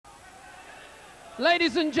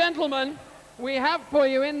Ladies and gentlemen, we have for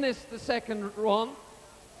you in this, the second one,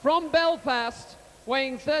 from Belfast,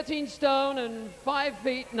 weighing 13 stone and 5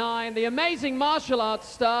 feet 9, the amazing martial arts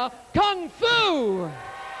star, Kung Fu!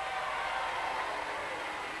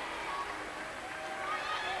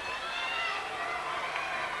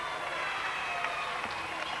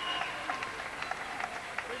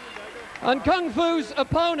 And Kung Fu's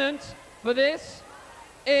opponent for this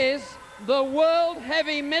is the world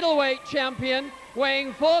heavy middleweight champion,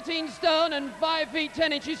 weighing 14 stone and 5 feet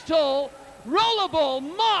 10 inches tall, Rollerball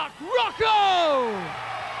Rocco!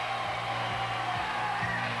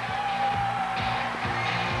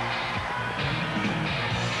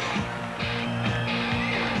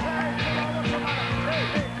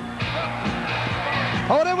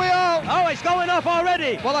 Oh, there we are. Oh, it's going off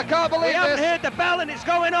already. Well, I can't believe we haven't this. heard the bell and it's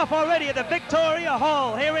going off already at the Victoria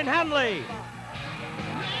Hall here in Hanley.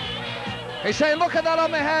 He's saying, look at that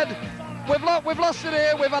on my head. We've lost it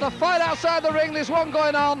here. We've had a fight outside the ring. There's one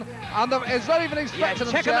going on, and it's not even expecting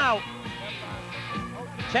them. Check him out.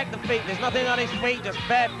 Check the feet. There's nothing on his feet, just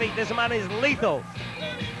bare feet. This man is lethal.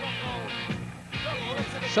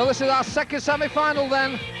 So this is our second semi-final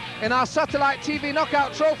then in our satellite TV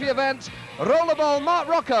knockout trophy event. Rollerball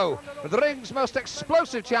Rocco, the ring's most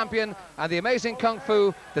explosive champion, and the amazing Kung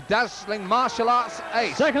Fu, the dazzling martial arts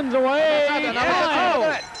ace. Seconds away.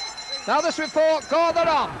 Now this report, go, they're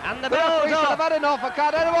on. And the bell's referee should have had enough. I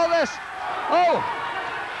can't handle all this. Oh,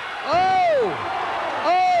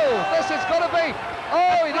 this is going to be.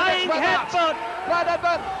 Oh, he didn't expect that. Flying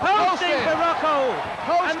headbutt. Posting for Rocco.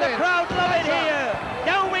 Posting. And the crowd love it here.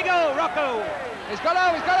 Down we go, Rocco. He's got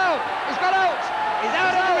out. He's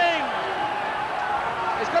out of the ring.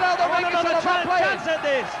 He's got out of the ring. He said, I'm not playing. Chance at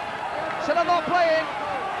this. Said, I'm not playing.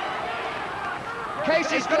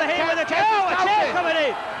 Casey's going to hit with a chair. Oh, a chair coming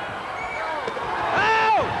in.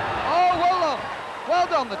 Oh! Oh, well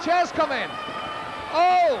done. The chair's come in.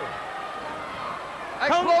 Oh!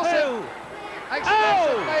 Explosive.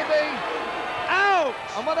 Explosive, maybe. Out!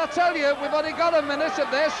 And when I tell you, we've only got a minute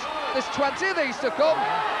of this. There's 20 of these to come.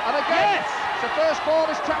 And again, the first ball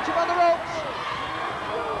is trapped him on the ropes.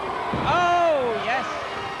 Oh, yes.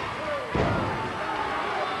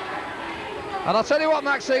 And I'll tell you what,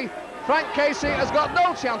 Maxie, Frank Casey has got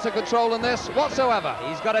no chance of controlling this whatsoever.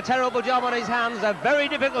 He's got a terrible job on his hands, a very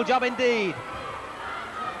difficult job indeed.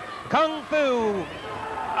 Kung Fu.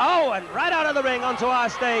 Oh, and right out of the ring onto our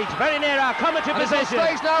stage, very near our commentary position. He's on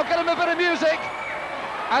stage now, get him a bit of music.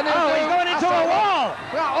 And he's going into a wall.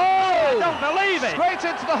 Oh! I don't believe it. Straight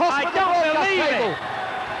into the hospital. I don't believe it.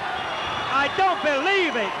 I don't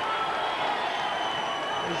believe it.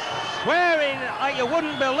 He's swearing like you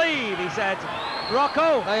wouldn't believe, he said.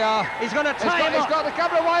 Rocco. They are. He's going to tie him up. He's got the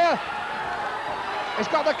camera wire. He's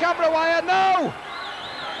got the camera wire. No!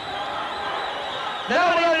 They're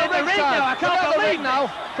not even in the ring now. I can't believe it. Now.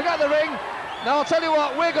 Forget the ring. Now, I'll tell you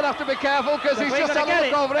what, we're going to have to be careful because he's just had a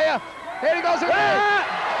look over here. Here he goes again.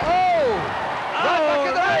 Oh!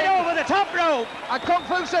 Right over the top rope. And Kung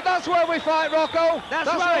Fu said, that's where we fight, Rocco. That's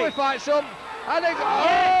where we fight, son. And a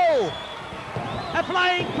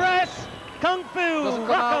flying press. Kung Fu.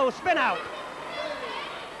 Rocco, spin out.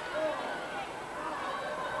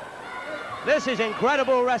 This is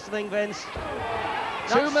incredible wrestling, Vince.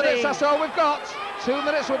 2 minutes, that's all we've got. 2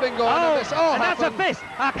 minutes we've been going at this. Oh, and that's a fist.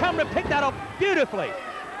 Our camera picked that up beautifully.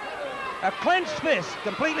 A clenched fist,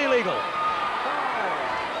 completely legal. 5,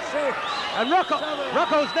 6, and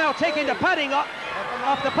Rocco's now taking the padding off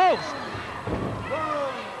the post. 1,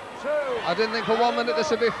 2. I didn't think for 1 minute this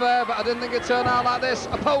would be fair, but I didn't think it'd turn out like this.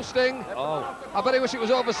 A posting. Oh. I bet he wish it was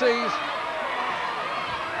overseas.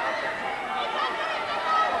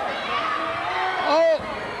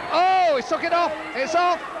 Oh, he took it off. It's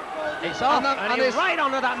off. It's off, and he's right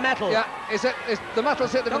onto that metal. Yeah, the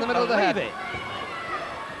metal's hit him in the middle of the head.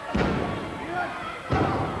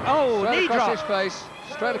 Oh, straight knee across drop. his face,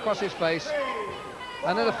 straight across his face.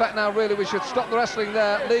 And in effect now, really, we should stop the wrestling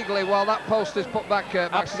there legally while that post is put back,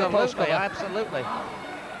 back to the post cover. Absolutely.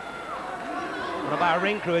 What about a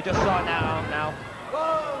ring crew? Just sorting that out now.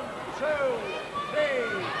 1, 2, 3,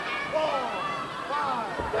 4,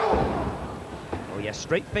 5, go. Oh, yes,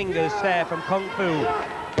 straight fingers there from Kung Fu.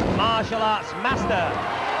 Martial arts master.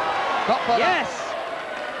 Yes!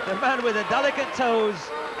 The man with the delicate toes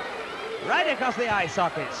right across the eye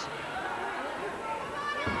sockets.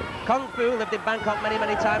 Kung Fu lived in Bangkok many,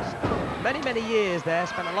 many times. Many years there.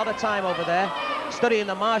 Spent a lot of time over there studying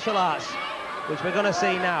the martial arts, which we're going to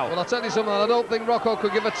see now. Well, I'll tell you something. I don't think Rocco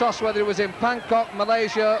could give a toss whether he was in Bangkok,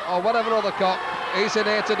 Malaysia, or whatever other cock. He's in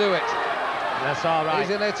here to do it. That's all right.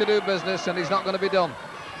 He's in here to do business, and he's not going to be done.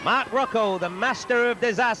 Mark Rocco, the master of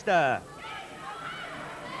disaster.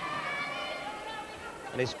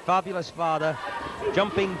 and his fabulous father,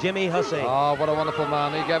 Jumping Jimmy Hussey. Oh, what a wonderful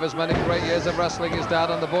man. He gave us many great years of wrestling, his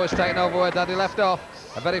dad, and the boys taking over where Daddy left off.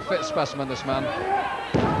 A very fit specimen, this man.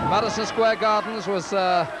 Madison Square Gardens was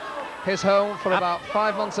his home for about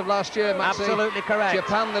 5 months of last year, Maxie. Absolutely correct.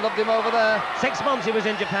 Japan, they loved him over there. 6 months he was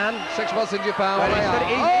in Japan. 6 months in Japan. Well,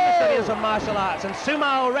 he's studying some martial arts and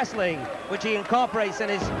sumo wrestling, which he incorporates in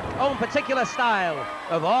his own particular style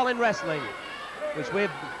of all-in wrestling, which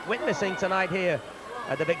we're witnessing tonight here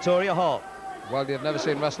at the Victoria Hall. Well, you've never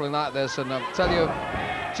seen wrestling like this, and I'll tell you,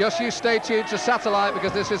 just you stay tuned to Satellite,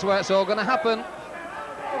 because this is where it's all going to happen.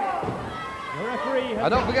 And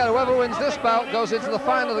don't forget, whoever wins this bout goes into the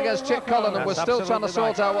final against Chic Cullen, and we're still trying to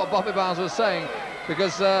sort out what Bobby Barnes was saying,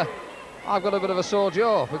 because I've got a bit of a sore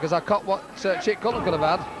jaw, because I caught what Chic Cullen could have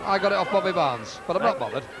had. I got it off Bobby Barnes, but I'm not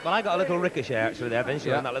bothered. Well, I got a little ricochet, actually, there, Vince,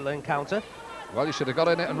 during that little encounter. Well, you should have got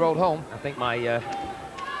in it and rolled home. I think my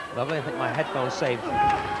headphones saved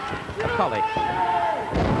a collie.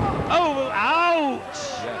 Oh, ouch!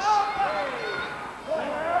 Yes.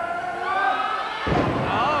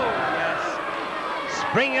 Oh, yes.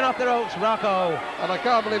 Springing off the ropes, Rocco. And I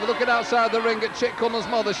can't believe it. Looking outside the ring at Chic Cullen's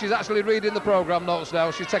mother, she's actually reading the programme notes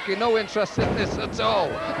now. She's taking no interest in this at all.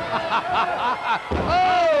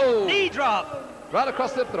 Oh! Knee drop. Right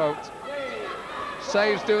across the throat.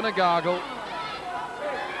 Saves doing a gargle.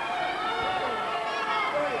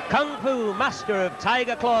 Kung Fu master of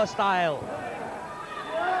Tiger Claw style.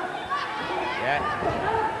 Yeah.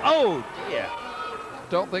 Oh, dear.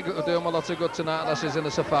 Don't think it'll do him a lot of good tonight unless he's in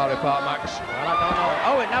the safari park, Max. Well, I don't know.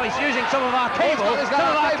 Oh, and now he's using some of our cable.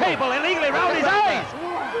 Cable illegally around his eyes.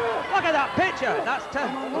 Look at that picture. That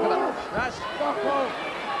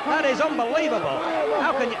is unbelievable.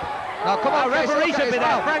 How can you... Now, come on, referee should be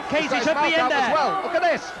there. Well. Frank Casey should be in there. As well. Look at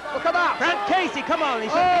this. Look at that. Frank Casey, come on. He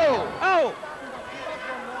should oh!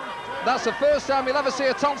 That's the first time you'll ever see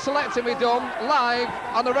a tonsillectomy done live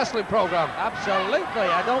on a wrestling programme. Absolutely,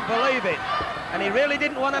 I don't believe it. And he really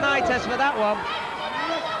didn't want an eye test for that one.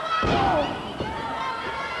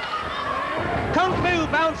 Kung Fu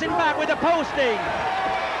bouncing back with a posting.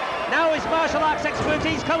 Now his martial arts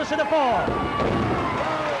expertise comes to the fore.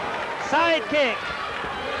 Side kick.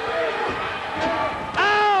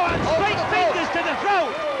 Oh, and straight fingers to the throat.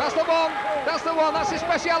 That's the one. That's the one. That's his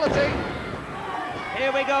speciality.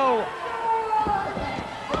 Here we go.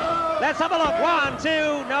 Let's have a look. 1,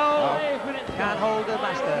 2, no. Can't hold the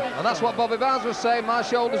master. And that's what Bobby Barnes was saying. My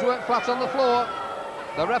shoulders weren't flat on the floor.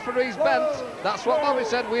 The referee's bent. That's what Bobby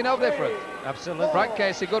said. We know different. Absolutely. Frank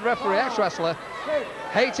Casey, good referee, ex-wrestler.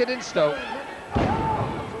 Hated in Stoke. Let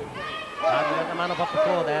the man up off the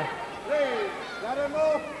floor there. Let him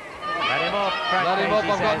up. Let him up, Frank Let him up.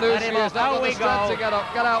 Casey I've got news for you. He's not got the strength to get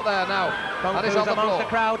up. Get out there now. And he's on the floor. The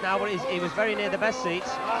crowd now, but he was very near the best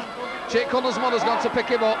seats. Chic Cullen's mother's gone to pick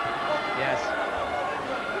him up. Yes.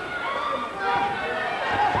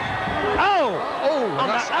 Oh!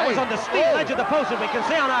 That was on the steep edge of the post, as we can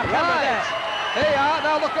see on our camera there. Here you are.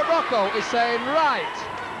 Now look at Rocco. He's saying, right,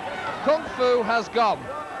 Kung Fu has gone.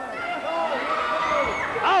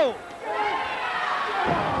 Oh!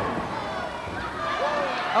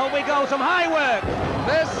 Oh, we go, some high work.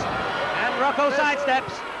 And Rocco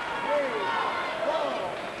sidesteps.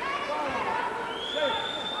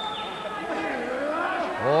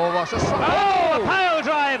 Oh, what's a... Oh, a pile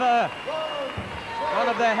driver. One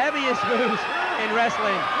of the heaviest moves in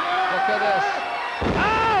wrestling. Look at this.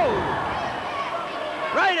 Oh!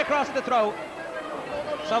 Right across the throat.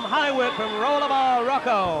 Some high work from Rllerball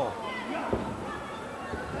Rocco.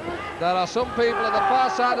 There are some people at the far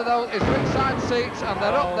side of those ringside seats, and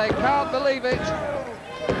they're up. They can't believe it.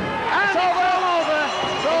 And it's all over.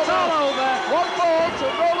 It's all over. 1-4 to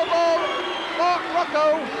Rollerball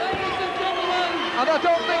Rocco. And I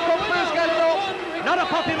don't think Kung Fu's getting up. Not a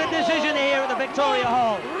popular decision here at the Victoria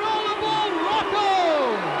Hall. Rllerball Rocco!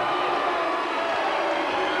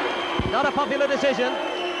 Not a popular decision.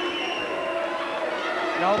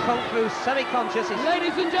 No, Kung Fu's semi-conscious.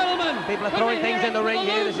 Ladies and gentlemen, people are throwing things in the ring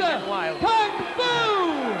here. This is getting wild. Kung Fu!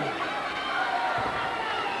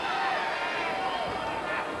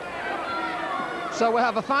 So we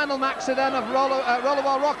have a final Maxted then of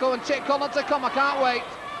Rollerball Rocco and Chic Cullen to come. I can't wait.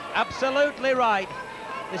 Absolutely right.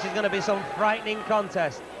 This is going to be some frightening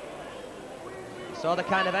contest. You saw the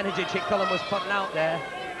kind of energy Chic Cullen was putting out there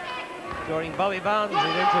during Bobby Barnes'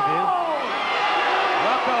 interview.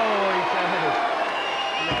 Rocco, he says.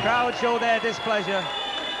 And the crowd show their displeasure.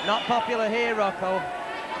 Not popular here, Rocco.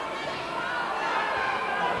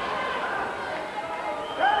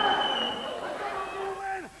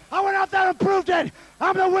 I went out there and proved it.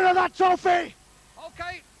 I'm the winner of that trophy.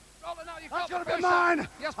 Okay. Roller, now you've That's got going to be mine.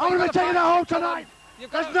 Yes, I'm going to be taking it home tonight.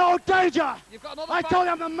 There's no danger. I told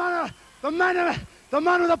you I'm the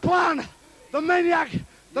man with a plan, the maniac,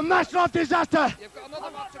 the master of disaster. You've got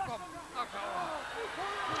another match to come. Okay.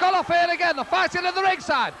 It's gone off here again. The fight's in at the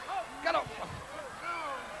ringside. Get up.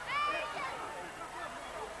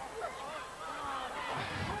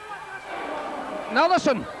 Now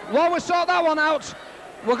listen, while we sort that one out,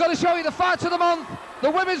 we're going to show you the fight of the month,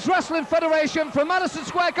 the Women's Wrestling Federation from Madison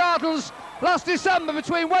Square Gardens last December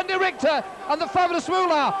between Wendy Richter and the Fabulous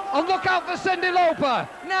Moolah. And look out for Cyndi Lauper.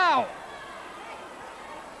 Now.